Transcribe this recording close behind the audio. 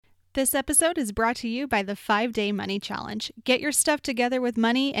This episode is brought to you by the 5-Day Money Challenge. Get your stuff together with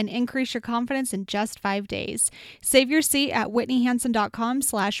money and increase your confidence in just 5 days. Save your seat at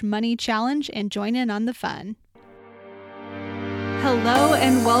whitneyhansen.com/money challenge and join in on the fun. Hello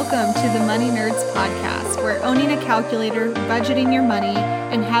and welcome to the Money Nerds podcast, where owning a calculator, budgeting your money,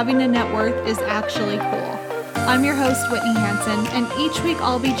 and having a net worth is actually cool. I'm your host, Whitney Hansen, and each week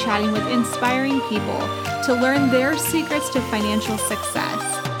I'll be chatting with inspiring people to learn their secrets to financial success.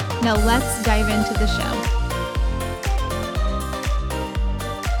 Now let's dive into the show.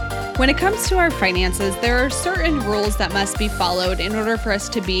 When it comes to our finances, there are certain rules that must be followed in order for us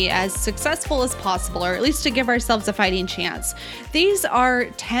to be as successful as possible, or at least to give ourselves a fighting chance. These are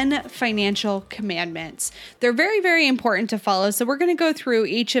 10 financial commandments. They're very, very important to follow, so we're going to go through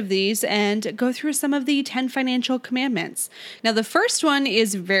each of these and go through some of the 10 financial commandments. Now, the first one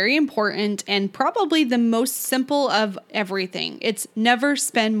is very important and probably the most simple of everything. It's never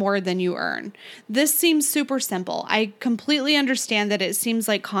spend more than you earn. This seems super simple. I completely understand that it seems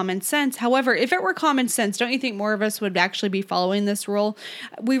like common sense. However, if it were common sense, don't you think more of us would actually be following this rule?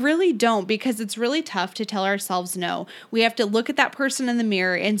 We really don't, because it's really tough to tell ourselves no. We have to look at that person in the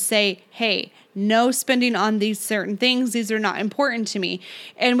mirror and say, hey, no spending on these certain things. These are not important to me.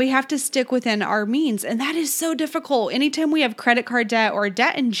 And we have to stick within our means. And that is so difficult. Anytime we have credit card debt or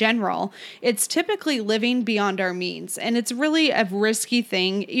debt in general, it's typically living beyond our means. And it's really a risky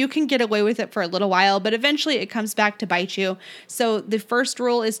thing. You can get away with it for a little while, but eventually it comes back to bite you. So the first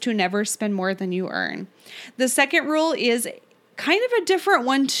rule is to never spend more than you earn. The second rule is kind of a different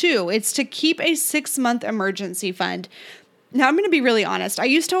one too. It's to keep a 6-month emergency fund. Now, I'm going to be really honest. I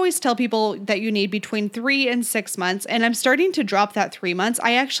used to always tell people that you need between 3 and 6 months, and I'm starting to drop that 3 months.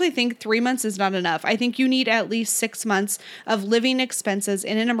 I actually think 3 months is not enough. I think you need at least 6 months of living expenses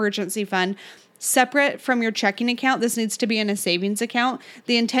in an emergency fund, separate from your checking account. This needs to be in a savings account.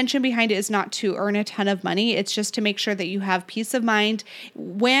 The intention behind it is not to earn a ton of money. It's just to make sure that you have peace of mind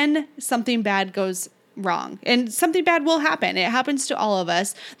when something bad goes wrong. And something bad will happen. It happens to all of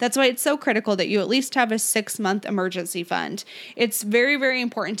us. That's why it's so critical that you at least have a 6-month emergency fund. It's very, very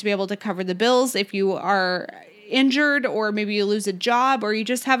important to be able to cover the bills if you are injured, or maybe you lose a job, or you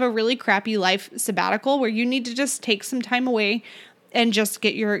just have a really crappy life sabbatical where you need to just take some time away and just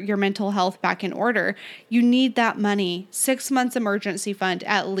get your mental health back in order. You need that money, 6 months emergency fund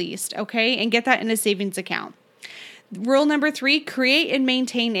at least, okay? And get that in a savings account. Rule number 3, create and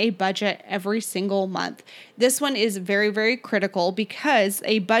maintain a budget every single month. This one is very, very critical because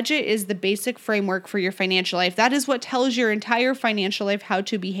a budget is the basic framework for your financial life. That is what tells your entire financial life how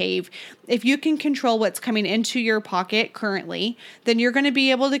to behave. If you can control what's coming into your pocket currently, then you're going to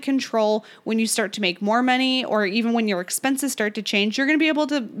be able to control when you start to make more money, or even when your expenses start to change, you're going to be able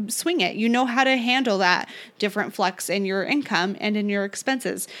to swing it. You know how to handle that different flex in your income and in your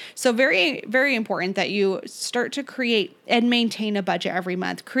expenses. So very, very important that you start to create and maintain a budget every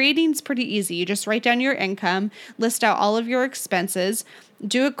month. Creating is pretty easy. You just write down your income, list out all of your expenses,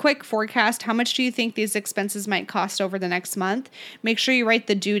 do a quick forecast. How much do you think these expenses might cost over the next month? Make sure you write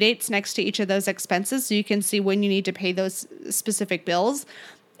the due dates next to each of those expenses so you can see when you need to pay those specific bills.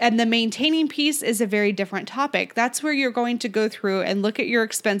 And the maintaining piece is a very different topic. That's where you're going to go through and look at your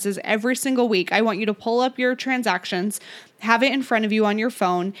expenses every single week. I want you to pull up your transactions, have it in front of you on your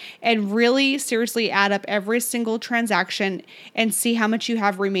phone, and really seriously add up every single transaction and see how much you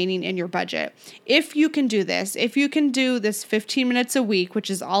have remaining in your budget. If you can do this, if you can do this 15 minutes a week, which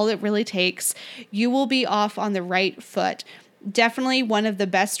is all it really takes, you will be off on the right foot. Definitely one of the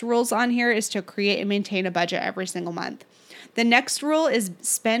best rules on here is to create and maintain a budget every single month. The next rule is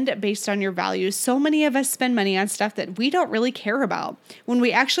spend based on your values. So many of us spend money on stuff that we don't really care about. When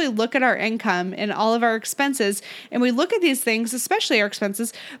we actually look at our income and all of our expenses, and we look at these things, especially our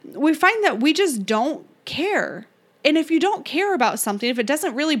expenses, we find that we just don't care. And if you don't care about something, if it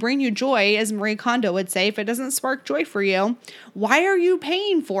doesn't really bring you joy, as Marie Kondo would say, if it doesn't spark joy for you, why are you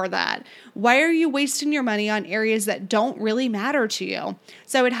paying for that? Why are you wasting your money on areas that don't really matter to you?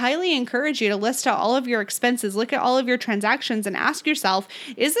 So I would highly encourage you to list out all of your expenses, look at all of your transactions, and ask yourself,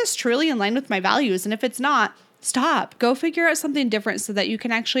 is this truly in line with my values? And if it's not, stop. Go figure out something different so that you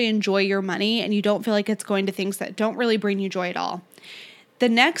can actually enjoy your money and you don't feel like it's going to things that don't really bring you joy at all. The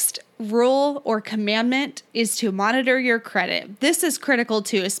next rule or commandment is to monitor your credit. This is critical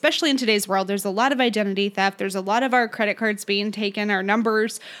too, especially in today's world. There's a lot of identity theft. There's a lot of our credit cards being taken, our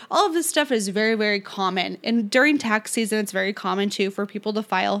numbers. All of this stuff is very, very common. And during tax season, it's very common too for people to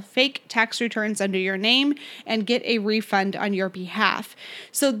file fake tax returns under your name and get a refund on your behalf.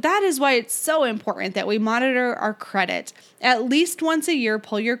 So that is why it's so important that we monitor our credit. At least once a year,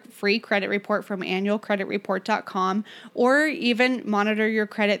 pull your free credit report from annualcreditreport.com, or even monitor your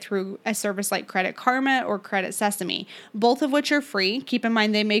credit through a service like Credit Karma or Credit Sesame, both of which are free. Keep in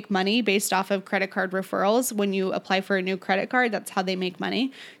mind they make money based off of credit card referrals. When you apply for a new credit card, that's how they make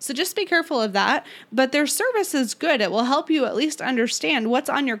money. So just be careful of that. But their service is good. It will help you at least understand what's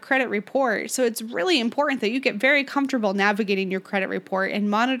on your credit report. So it's really important that you get very comfortable navigating your credit report and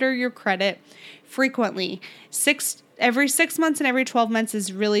monitor your credit frequently. Every 6 months and every 12 months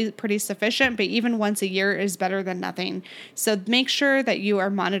is really pretty sufficient, but even once a year is better than nothing. So make sure that you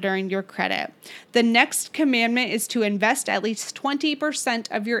are monitoring your credit. The next commandment is to invest at least 20%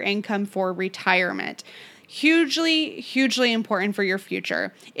 of your income for retirement. Hugely, hugely important for your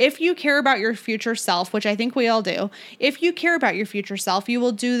future. If you care about your future self, which I think we all do, if you care about your future self, you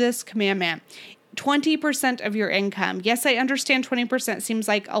will do this commandment. 20% of your income. Yes, I understand 20% seems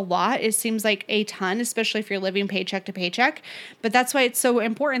like a lot. It seems like a ton, especially if you're living paycheck to paycheck. But that's why it's so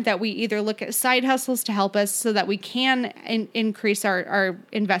important that we either look at side hustles to help us so that we can increase our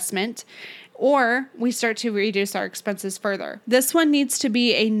investment, or we start to reduce our expenses further. This one needs to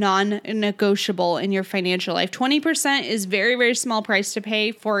be a non-negotiable in your financial life. 20% is very, very small price to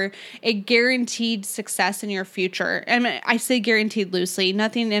pay for a guaranteed success in your future. And I say guaranteed loosely.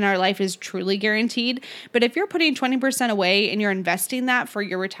 Nothing in our life is truly guaranteed. But if you're putting 20% away and you're investing that for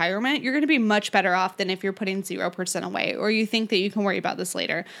your retirement, you're going to be much better off than if you're putting 0% away, or you think that you can worry about this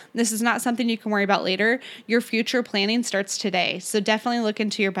later. This is not something you can worry about later. Your future planning starts today. So definitely look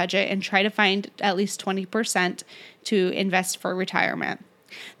into your budget and try to find at least 20% to invest for retirement.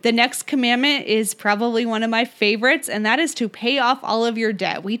 The next commandment is probably one of my favorites, and that is to pay off all of your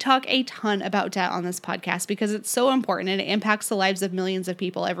debt. We talk a ton about debt on this podcast because it's so important and it impacts the lives of millions of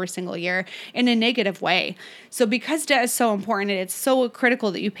people every single year in a negative way. So because debt is so important and it's so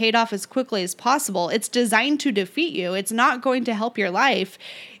critical that you pay it off as quickly as possible, it's designed to defeat you. It's not going to help your life.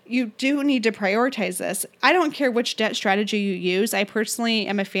 You do need to prioritize this. I don't care which debt strategy you use. I personally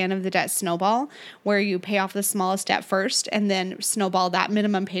am a fan of the debt snowball, where you pay off the smallest debt first and then snowball that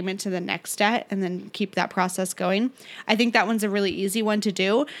minimum payment to the next debt and then keep that process going. I think that one's a really easy one to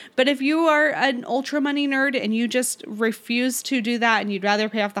do. But if you are an ultra money nerd and you just refuse to do that and you'd rather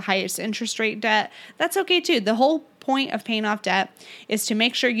pay off the highest interest rate debt, that's okay too. The whole point of paying off debt is to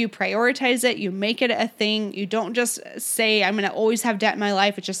make sure you prioritize it, you make it a thing. You don't just say, I'm going to always have debt in my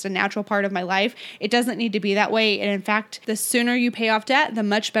life. It's just a natural part of my life. It doesn't need to be that way. And in fact, the sooner you pay off debt, the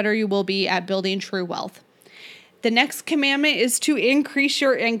much better you will be at building true wealth. The next commandment is to increase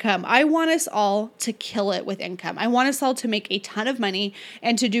your income. I want us all to kill it with income. I want us all to make a ton of money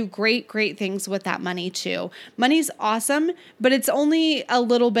and to do great, great things with that money too. Money's awesome, but it's only a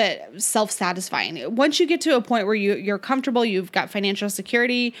little bit self-satisfying. Once you get to a point where you're comfortable, you've got financial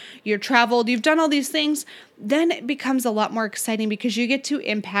security, you're traveled, you've done all these things, then it becomes a lot more exciting because you get to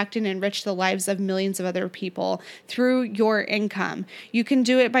impact and enrich the lives of millions of other people through your income. You can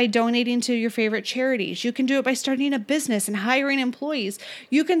do it by donating to your favorite charities. You can do it by starting a business and hiring employees.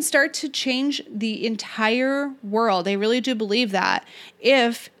 You can start to change the entire world. I really do believe that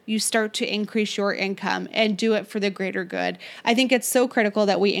if you start to increase your income and do it for the greater good. I think it's so critical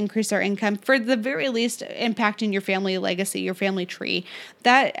that we increase our income, for the very least impacting your family legacy, your family tree.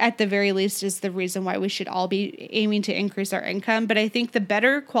 That at the very least is the reason why we should all be aiming to increase our income. But I think the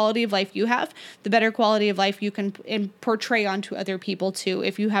better quality of life you have, the better quality of life you can portray onto other people too,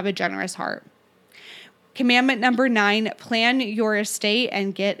 if you have a generous heart. Commandment number 9, plan your estate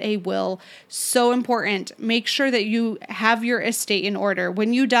and get a will. So important. Make sure that you have your estate in order.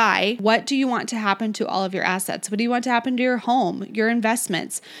 When you die, what do you want to happen to all of your assets? What do you want to happen to your home, your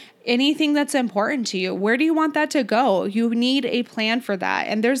investments? Anything that's important to you? Where do you want that to go? You need a plan for that.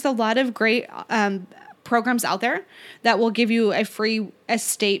 And there's a lot of great programs out there that will give you a free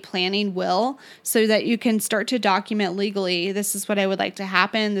estate planning will so that you can start to document legally, this is what I would like to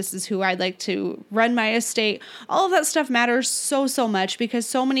happen. This is who I'd like to run my estate. All of that stuff matters so much because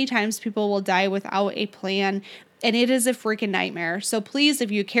so many times people will die without a plan. And it is a freaking nightmare. So please, if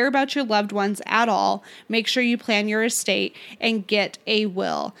you care about your loved ones at all, make sure you plan your estate and get a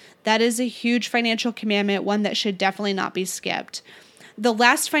will. That is a huge financial commandment, one that should definitely not be skipped. The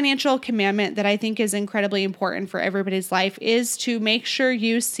last financial commandment that I think is incredibly important for everybody's life is to make sure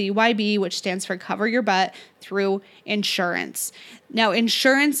you CYB, which stands for cover your butt, through insurance. Now,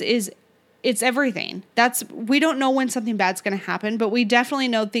 insurance it's everything. We don't know when something bad's going to happen, but we definitely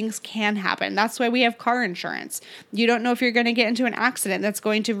know things can happen. That's why we have car insurance. You don't know if you're going to get into an accident that's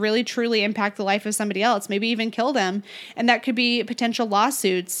going to really truly impact the life of somebody else, maybe even kill them. And that could be potential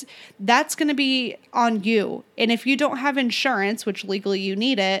lawsuits. That's going to be on you. And if you don't have insurance, which legally you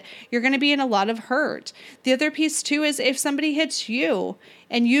need it, you're going to be in a lot of hurt. The other piece too is if somebody hits you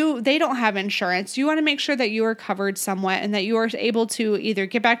and they don't have insurance, you want to make sure that you are covered somewhat and that you are able to either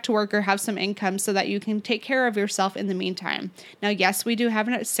get back to work or have some income so that you can take care of yourself in the meantime. Now, yes, we do have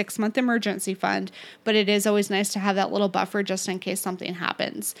a 6-month emergency fund, but it is always nice to have that little buffer just in case something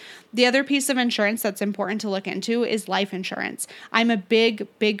happens. The other piece of insurance that's important to look into is life insurance. I'm a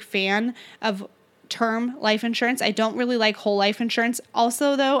big fan of term life insurance. I don't really like whole life insurance.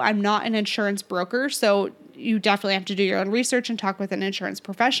 Also, though, I'm not an insurance broker, so you definitely have to do your own research and talk with an insurance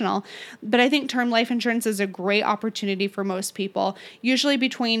professional. But I think term life insurance is a great opportunity for most people, usually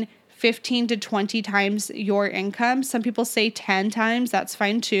between 15 to 20 times your income. Some people say 10 times, that's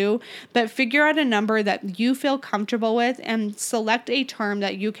fine too. But figure out a number that you feel comfortable with and select a term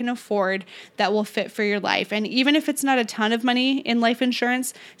that you can afford that will fit for your life. And even if it's not a ton of money in life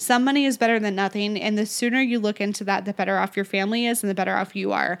insurance, some money is better than nothing. And the sooner you look into that, the better off your family is and the better off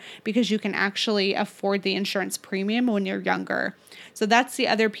you are, because you can actually afford the insurance premium when you're younger. So that's the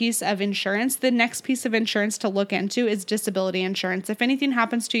other piece of insurance. The next piece of insurance to look into is disability insurance. If anything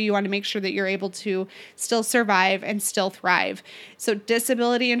happens to you, you want to make sure that you're able to still survive and still thrive. So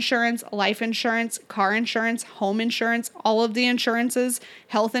disability insurance, life insurance, car insurance, home insurance, all of the insurances,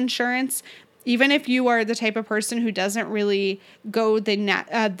 health insurance. Even if you are the type of person who doesn't really go the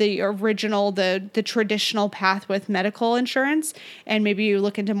traditional path with medical insurance, and maybe you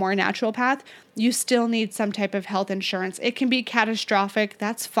look into more natural path, you still need some type of health insurance. It can be catastrophic,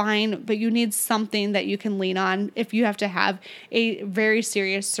 that's fine, but you need something that you can lean on if you have to have a very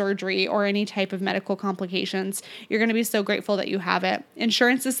serious surgery or any type of medical complications. You're going to be so grateful that you have it.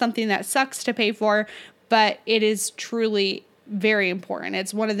 Insurance is something that sucks to pay for, but it is truly very important.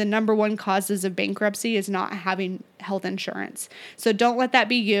 It's one of the number one causes of bankruptcy is not having health insurance. So don't let that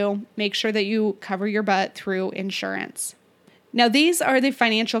be you. Make sure that you cover your butt through insurance. Now, these are the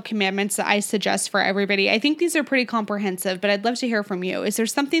financial commandments that I suggest for everybody. I think these are pretty comprehensive, but I'd love to hear from you. Is there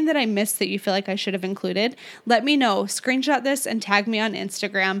something that I missed that you feel like I should have included? Let me know. Screenshot this and tag me on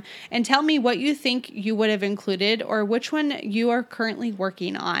Instagram and tell me what you think you would have included or which one you are currently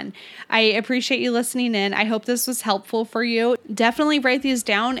working on. I appreciate you listening in. I hope this was helpful for you. Definitely write these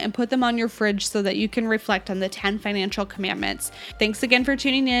down and put them on your fridge so that you can reflect on the 10 financial commandments. Thanks again for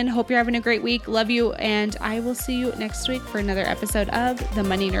tuning in. Hope you're having a great week. Love you, and I will see you next week for another episode of the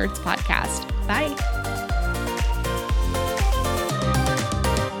Money Nerds Podcast. Bye.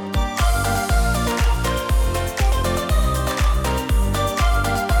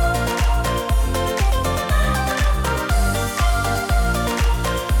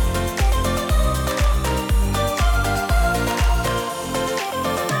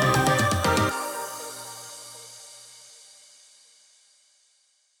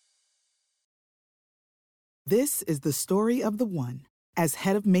 This is the story of the one. As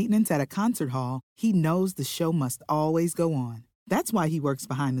head of maintenance at a concert hall, he knows the show must always go on. That's why he works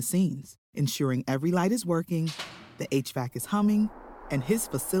behind the scenes, ensuring every light is working, the HVAC is humming, and his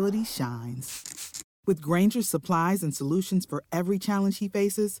facility shines. With Grainger's supplies and solutions for every challenge he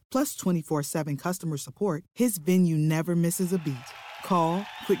faces, plus 24/7 customer support, his venue never misses a beat. Call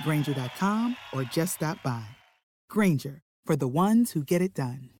quickgrainger.com or just stop by. Grainger, for the ones who get it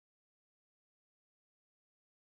done.